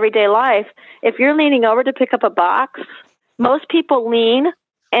also in everyday life, if you're leaning over to pick up a box, most people lean,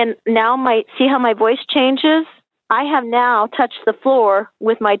 and now see how my voice changes? I have now touched the floor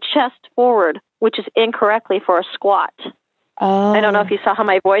with my chest forward, which is incorrectly for a squat. I don't know if you saw how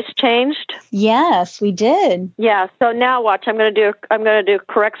my voice changed. Yes, we did. Yeah. So now watch. I'm going to do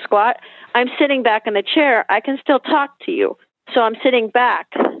correct squat. I'm sitting back in the chair. I can still talk to you. So I'm sitting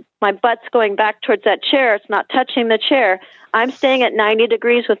back. My butt's going back towards that chair. It's not touching the chair. I'm staying at 90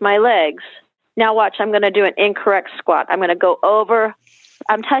 degrees with my legs. Now watch. I'm going to do an incorrect squat. I'm going to go over.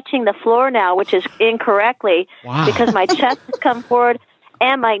 I'm touching the floor now, which is incorrectly because my chest has come forward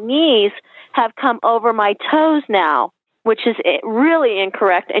and my knees have come over my toes now, which is really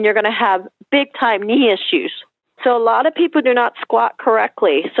incorrect, and you're going to have big-time knee issues. So a lot of people do not squat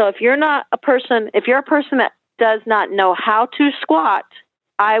correctly. So if you're a person that does not know how to squat,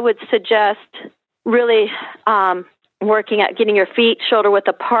 I would suggest really working at getting your feet shoulder width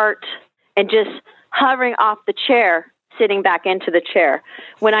apart and just hovering off the chair sitting back into the chair.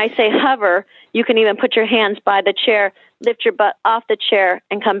 When I say hover, you can even put your hands by the chair, lift your butt off the chair,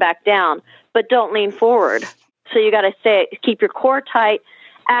 and come back down. But don't lean forward. So you got to keep your core tight,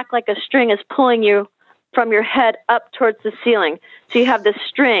 act like a string is pulling you from your head up towards the ceiling. So you have this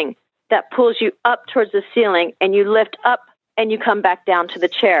string that pulls you up towards the ceiling, and you lift up and you come back down to the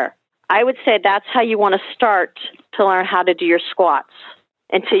chair. I would say that's how you want to start to learn how to do your squats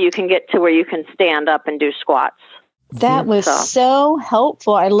until you can get to where you can stand up and do squats. That was so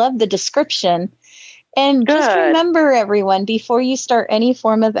helpful. I love the description. And just remember, everyone, before you start any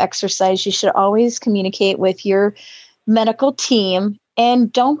form of exercise, you should always communicate with your medical team.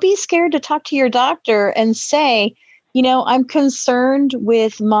 And don't be scared to talk to your doctor and say, I'm concerned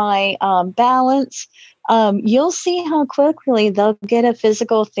with my balance. You'll see how quickly they'll get a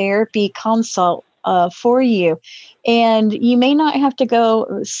physical therapy consult for you. And you may not have to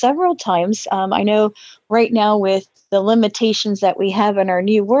go several times. I know right now with the limitations that we have in our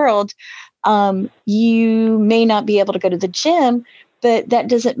new world, you may not be able to go to the gym, but that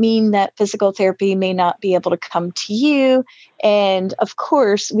doesn't mean that physical therapy may not be able to come to you. And of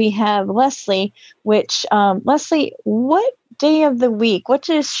course, we have Leslie, which, Leslie, what day of the week, which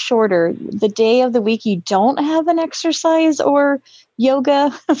is shorter, the day of the week you don't have an exercise or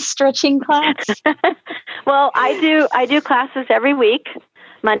yoga stretching class? Well, I do classes every week,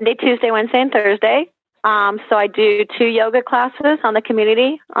 Monday, Tuesday, Wednesday, and Thursday. So I do 2 yoga classes on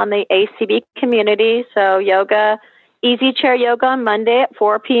the ACB community. So yoga, easy chair yoga on Monday at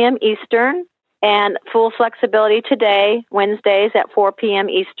 4 p.m. Eastern, and full flexibility today, Wednesdays at 4 p.m.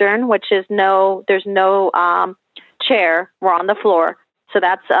 Eastern, which is there's no chair. We're on the floor. So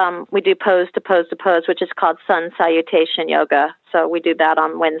that's, we do pose to pose to pose, which is called sun salutation yoga. So we do that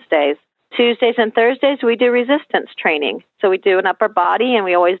on Wednesdays. Tuesdays and Thursdays, we do resistance training. So we do an upper body, and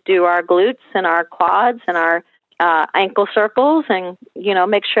we always do our glutes and our quads and our ankle circles, and,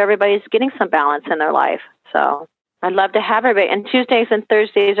 make sure everybody's getting some balance in their life. So I'd love to have everybody. And Tuesdays and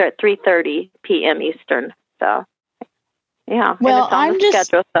Thursdays are at 3:30 p.m. Eastern. So, yeah. Well,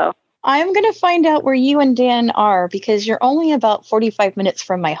 schedule, so. I'm going to find out where you and Dan are, because you're only about 45 minutes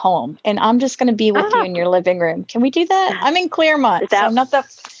from my home, and I'm just going to be with you in your living room. Can we do that? I'm in Claremont, so I'm not that...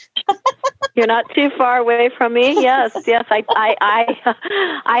 You're not too far away from me. Yes. I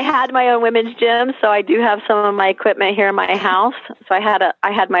had my own women's gym, so I do have some of my equipment here in my house. So I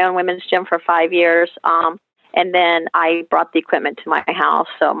had my own women's gym for 5 years, and then I brought the equipment to my house.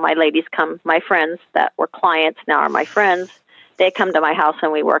 So my ladies my friends that were clients now are my friends. They come to my house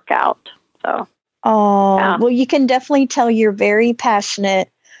and we work out. So. Well, you can definitely tell you're very passionate.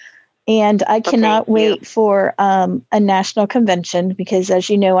 And I cannot wait for a national convention, because, as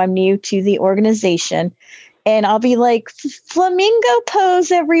you know, I'm new to the organization. And I'll be like, flamingo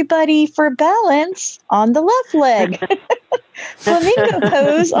pose, everybody, for balance on the left leg. Flamingo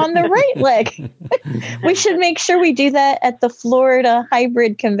pose on the right leg. We should make sure we do that at the Florida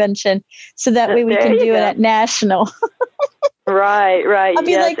Hybrid Convention, so that way we can do it at national. Right. I'll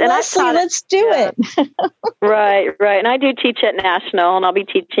be like, Leslie, let's do it. Right. And I do teach at national, and I'll be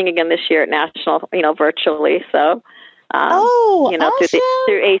teaching again this year at national, virtually. So, awesome.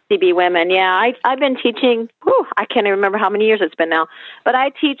 through ACB Women. Yeah, I've been teaching, I can't even remember how many years it's been now, but I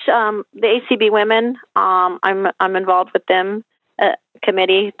teach the ACB Women. I'm involved with them,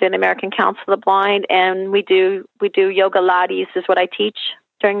 committee, the American Council of the Blind, and we do yoga lattes is what I teach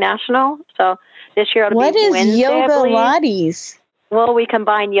during national. So this year it'll be Wednesday. What is yoga lattes? Well, we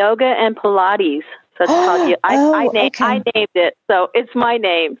combine yoga and Pilates. So it's called, I named it. So it's my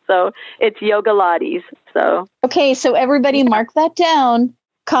name. So it's yoga lattes. So. Okay. So everybody mark that down.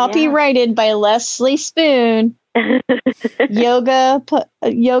 Copyrighted by Leslie Spoon. Yoga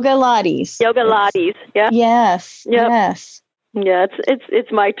lattes. Yoga lattes. Yeah. Yes. Yep. Yes. Yeah.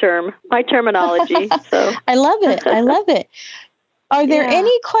 It's my terminology. So I love it. Are there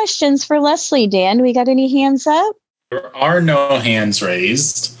any questions for Leslie, Dan? We got any hands up? There are no hands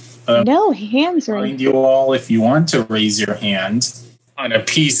raised. No hands raised. Remind you all, if you want to raise your hand, on a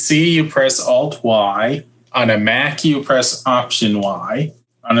PC you press Alt Y. On a Mac you press Option Y.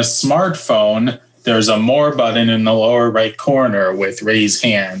 On a smartphone, there's a More button in the lower right corner with Raise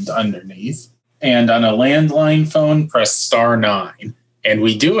Hand underneath. And on a landline phone, press *9. And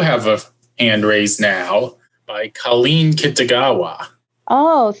we do have a hand raised now by Colleen Kitagawa.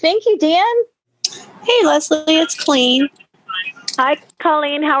 Oh, thank you, Dan. Hey, Leslie, it's Colleen. Hi,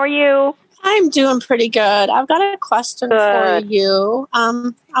 Colleen. How are you? I'm doing pretty good. I've got a question for you.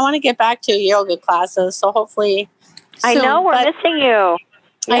 I want to get back to yoga classes, so hopefully soon. I know we're missing you.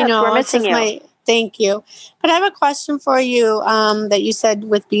 Yes, I know we're missing you. Thank you. But I have a question for you that you said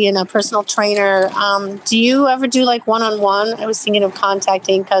with being a personal trainer. Do you ever do like one-on-one? I was thinking of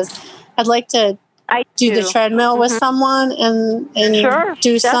contacting because I'd like to do the treadmill with someone and Sure,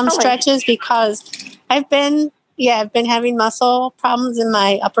 do some definitely. stretches because I've been having muscle problems in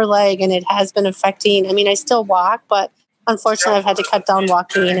my upper leg and it has been affecting. I mean, I still walk, but unfortunately I've had to cut down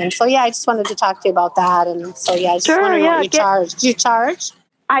walking. And so, I just wanted to talk to you about that. And so, I was just wondering what you charge. Do you charge?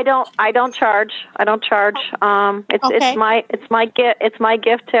 I don't charge. It's my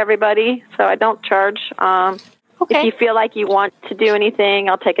gift to everybody. So I don't charge. If you feel like you want to do anything,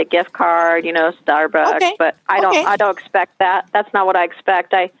 I'll take a gift card, Starbucks. Okay. But I don't expect that. That's not what I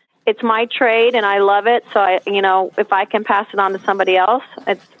expect. It's my trade and I love it. So if I can pass it on to somebody else,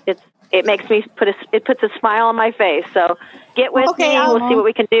 it makes me it puts a smile on my face. So get with me. We'll see what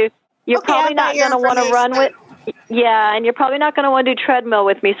we can do. You're probably not going to want to run with. Yeah, and you're probably not going to want to do treadmill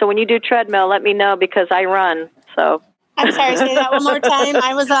with me. So when you do treadmill, let me know because I run. So I'm sorry, say that one more time.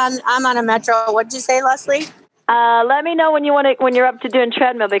 I'm on a Metro. What did you say, Leslie? Let me know when you're up to doing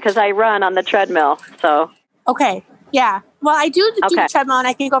treadmill because I run on the treadmill. So okay, yeah. Well, I do the treadmill and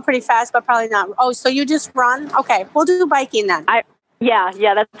I can go pretty fast, but probably not. Oh, so you just run? Okay, we'll do biking then. Yeah,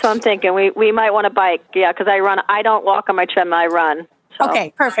 that's what I'm thinking. We might want to bike. Yeah, because I run. I don't walk on my treadmill. I run. So.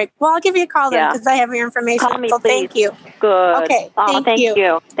 Okay, perfect. Well, I'll give you a call then because I have your information. Call me, so please. Thank you. Good. Okay. Thank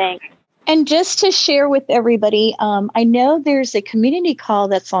you. Thanks. And just to share with everybody, I know there's a community call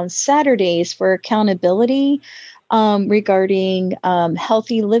that's on Saturdays for accountability regarding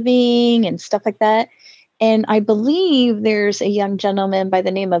healthy living and stuff like that. And I believe there's a young gentleman by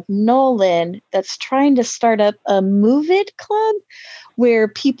the name of Nolan that's trying to start up a Move It Club where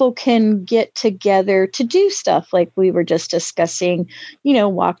people can get together to do stuff like we were just discussing,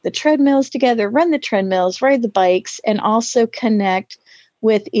 walk the treadmills together, run the treadmills, ride the bikes, and also connect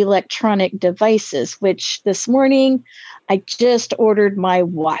with electronic devices, which this morning I just ordered my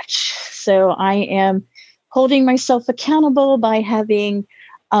watch. So I am holding myself accountable by having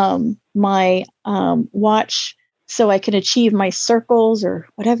my watch so I can achieve my circles or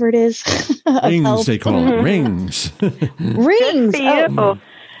whatever it is. Rings, they call it. Rings. Rings. Good for you. Oh.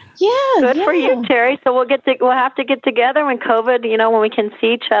 Yeah. Good for you, Terry. So we'll have to get together when COVID, when we can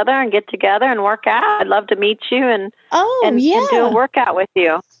see each other and get together and work out. I'd love to meet you and do a workout with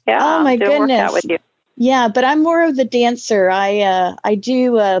you. Yeah. Oh my goodness. A workout with you. Yeah, but I'm more of the dancer. I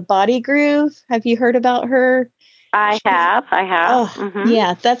do Body Groove. Have you heard about her? I have. Oh,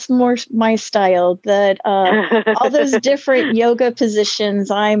 yeah, that's more my style. That all those different yoga positions.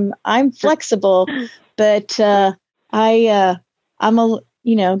 I'm flexible, but I'm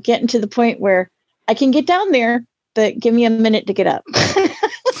getting to the point where I can get down there, but give me a minute to get up.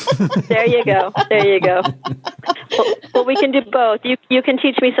 There you go. Well, we can do both. You can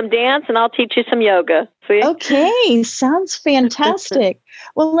teach me some dance, and I'll teach you some yoga. See? Okay, sounds fantastic.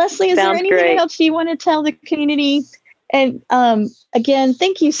 Well, Leslie, is there anything else you want to tell the community? And again,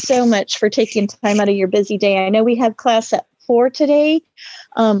 thank you so much for taking time out of your busy day. I know we have class at 4 today.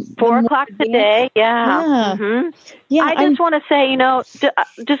 4 o'clock today. Yeah. Mm-hmm. Yeah. I just want to say,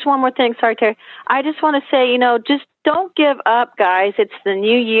 just one more thing. Sorry, Terry. I just want to say, just don't give up, guys. It's the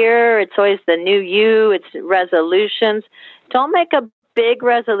new year. It's always the new you. It's resolutions. Don't make a big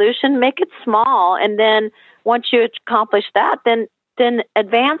resolution. Make it small. And then once you accomplish that, then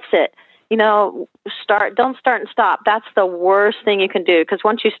advance it. Don't start and stop. That's the worst thing you can do. Because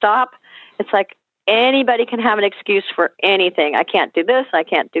once you stop, it's like anybody can have an excuse for anything. I can't do this. I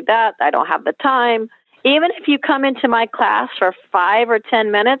can't do that. I don't have the time. Even if you come into my class for 5 or 10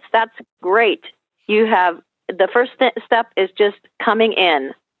 minutes, that's great. You have the first step is just coming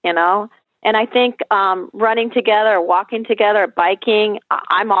in, And I think running together, walking together, biking,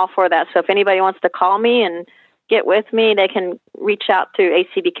 I'm all for that. So if anybody wants to call me and get with me, they can reach out to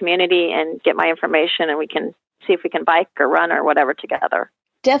ACB Community and get my information, and we can see if we can bike or run or whatever together.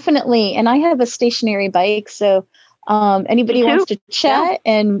 Definitely. And I have a stationary bike. So anybody wants to chat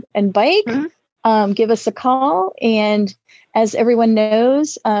and bike, give us a call. And as everyone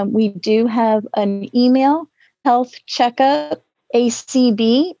knows, we do have an email,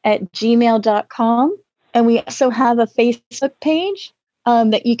 healthcheckupacb@gmail.com. And we also have a Facebook page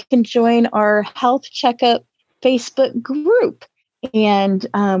that you can join our Health Checkup Facebook group. And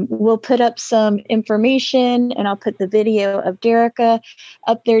we'll put up some information, and I'll put the video of Derica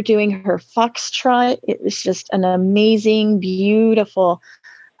up there doing her foxtrot. It was just an amazing, beautiful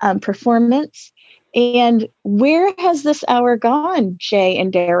performance. And where has this hour gone, Jay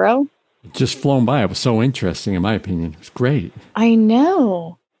and Darrow? Just flown by. It was so interesting, in my opinion. It was great. I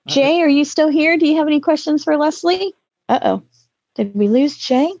know. Jay, are you still here? Do you have any questions for Leslie? Uh-oh. Did we lose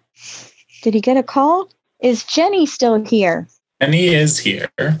Jay? Did he get a call? Is Jenny still here? Jenny is here.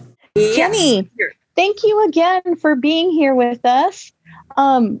 Jenny, thank you again for being here with us.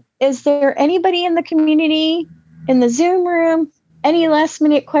 Is there anybody in the community, in the Zoom room, any last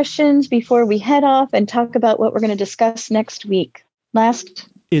minute questions before we head off and talk about what we're going to discuss next week?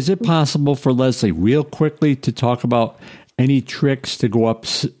 Is it possible for Leslie, real quickly, to talk about any tricks to go up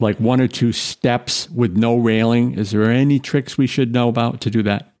like 1 or 2 steps with no railing? Is there any tricks we should know about to do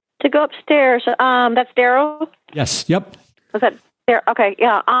that? To go upstairs, that's Daryl? Yes, yep. Was that there? Okay,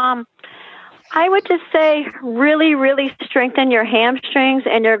 yeah. I would just say really, really strengthen your hamstrings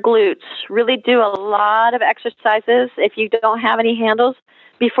and your glutes. Really do a lot of exercises if you don't have any handles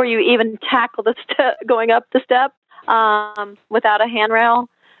before you even tackle the step, going up the step without a handrail.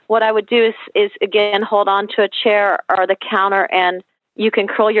 What I would do is again, hold on to a chair or the counter, and you can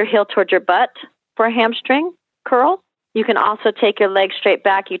curl your heel towards your butt for a hamstring curl. You can also take your leg straight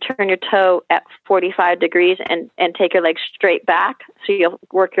back. You turn your toe at 45 degrees and take your leg straight back, so you'll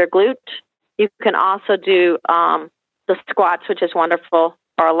work your glute. You can also do the squats, which is wonderful,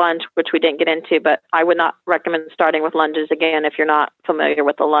 or a lunge, which we didn't get into, but I would not recommend starting with lunges again if you're not familiar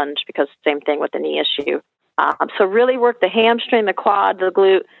with the lunge, because same thing with the knee issue. So really work the hamstring, the quad, the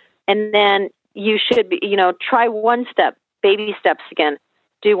glute, and then you should be, try one step, baby steps again.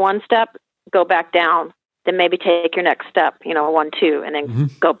 Do one step, go back down, then maybe take your next step, 1, 2, and then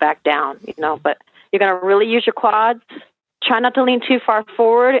go back down, but you're going to really use your quads. Try not to lean too far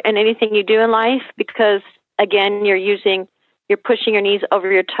forward in anything you do in life, because again, you're pushing your knees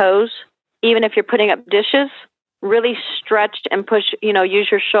over your toes. Even if you're putting up dishes, really stretch and push, use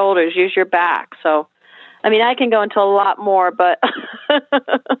your shoulders, use your back. So, I can go into a lot more, but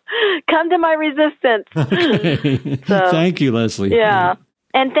come to my resistance. Okay. So, thank you, Leslie. Yeah.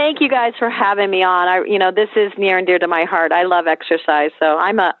 And thank you guys for having me on. This is near and dear to my heart. I love exercise. So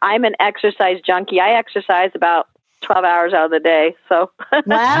I'm an exercise junkie. I exercise about 12 hours out of the day. So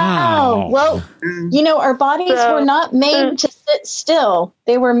wow. Well, our bodies were not made to sit still.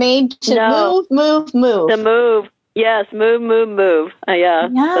 They were made to move. To move. Yes. Move. Yeah.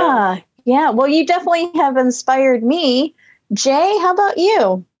 Yeah. So. Yeah. Well, you definitely have inspired me. Jay, how about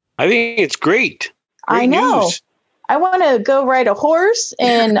you? I think it's great. I know. News. I want to go ride a horse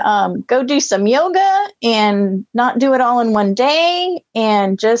and go do some yoga and not do it all in one day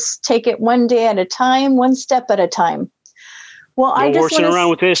and just take it one day at a time, one step at a time. Well, I just horsing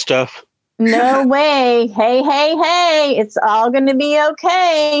around with this stuff. No way. Hey. It's all going to be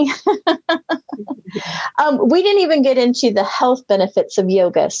okay. We didn't even get into the health benefits of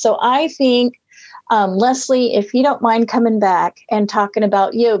yoga. So I think, Leslie, if you don't mind coming back and talking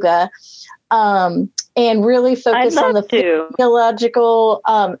about yoga, and really focus on the physiological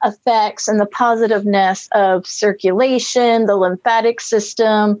effects and the positiveness of circulation, the lymphatic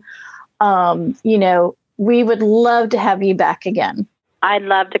system. We would love to have you back again. I'd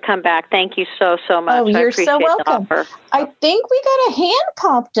love to come back. Thank you so much. Oh, you're so welcome. I think we got a hand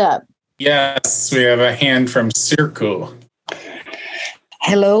popped up. Yes, we have a hand from Sirku.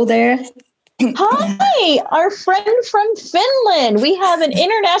 Hello there. Hi, our friend from Finland. We have an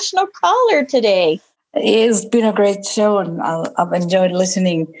international caller today. It's been a great show, and I've enjoyed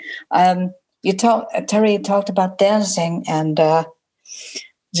listening. Terry talked about dancing, and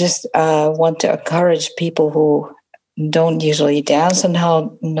just want to encourage people who don't usually dance and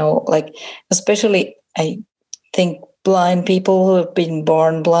especially I think blind people who have been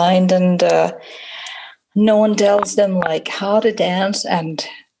born blind, and no one tells them how to dance and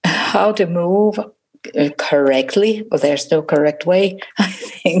how to move correctly. Well, there's no correct way, I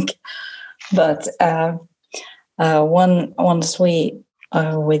think. But once we,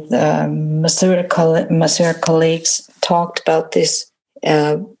 with Masseur colleagues, talked about this,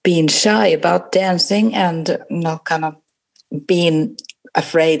 being shy about dancing and not kind of being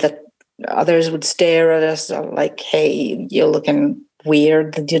afraid that others would stare at us like, hey, you're looking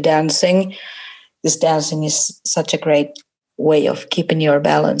weird that you're dancing. This dancing is such a great way of keeping your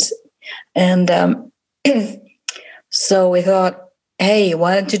balance. And so we thought, hey,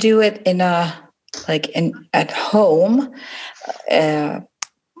 why don't you do it at home?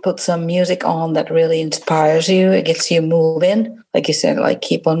 Put some music on that really inspires you. It gets you moving, like you said,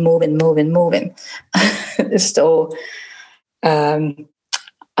 keep on moving. So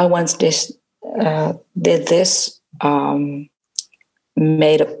I once did this,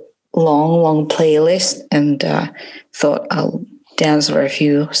 made a long playlist, and thought I'll dance for a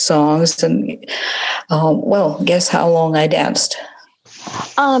few songs. And guess how long I danced?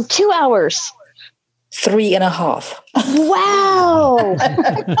 2 hours. 3.5. Wow.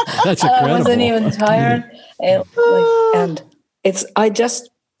 That's incredible. I wasn't even tired. And I just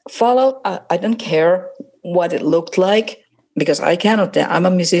follow. I don't care what it looked like because I cannot dance. I'm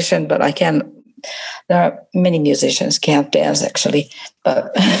a musician, but I can. There are many musicians can't dance actually,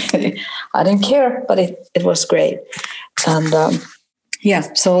 but I didn't care. But it was great, and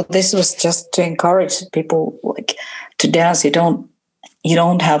so this was just to encourage people like to dance. You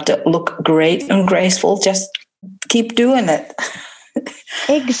don't have to look great and graceful. Just keep doing it.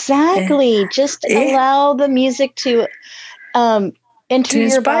 Exactly. Just allow the music to enter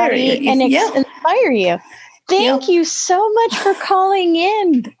your body and inspire you. Thank you so much for calling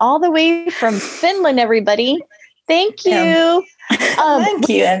in all the way from Finland, everybody. Thank you. Thank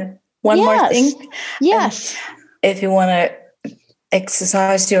you. And one more thing. Yes. If you want to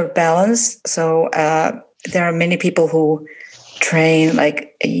exercise your balance, so there are many people who train,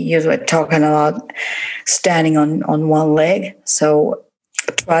 like you were talking about, standing on one leg. So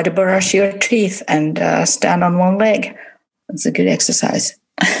try to brush your teeth and stand on one leg. It's a good exercise.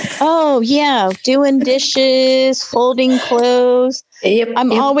 Oh, yeah. Doing dishes, folding clothes.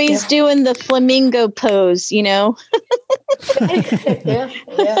 I'm always doing the flamingo pose, you know.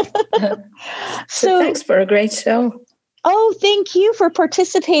 So thanks for a great show. Oh, thank you for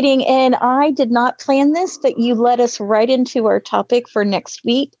participating. And I did not plan this, but you led us right into our topic for next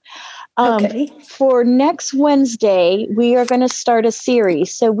week. For next Wednesday, we are going to start a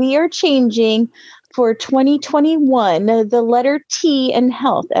series. So we are changing for 2021, the letter T in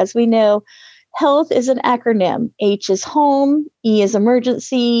health. As we know, health is an acronym. H is home, E is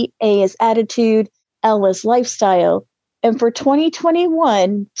emergency, A is attitude, L is lifestyle. And for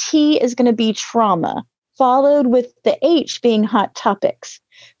 2021, T is going to be trauma, followed with the H being hot topics.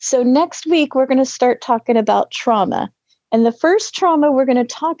 So next week, we're going to start talking about trauma. And the first trauma we're going to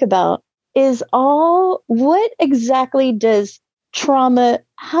talk about is what exactly does trauma,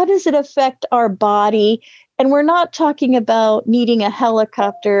 how does it affect our body? And we're not talking about needing a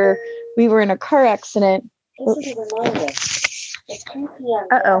helicopter. We were in a car accident. Uh-oh.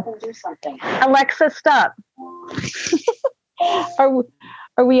 Alexa, stop. Are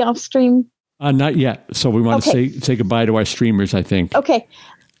we off stream? Not yet. So we want to say goodbye to our streamers, I think. Okay.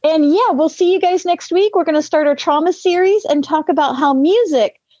 And we'll see you guys next week. We're going to start our trauma series and talk about how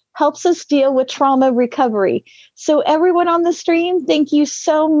music helps us deal with trauma recovery. So everyone on the stream, thank you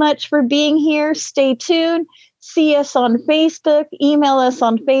so much for being here. Stay tuned. See us on Facebook. Email us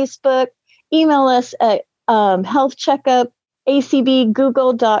on Facebook. Email us at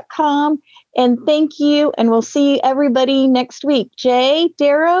healthcheckup@acbgoogle.com. And thank you. And we'll see everybody next week. Jay,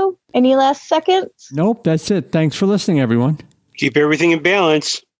 Darrow, any last seconds? Nope, that's it. Thanks for listening, everyone. Keep everything in balance.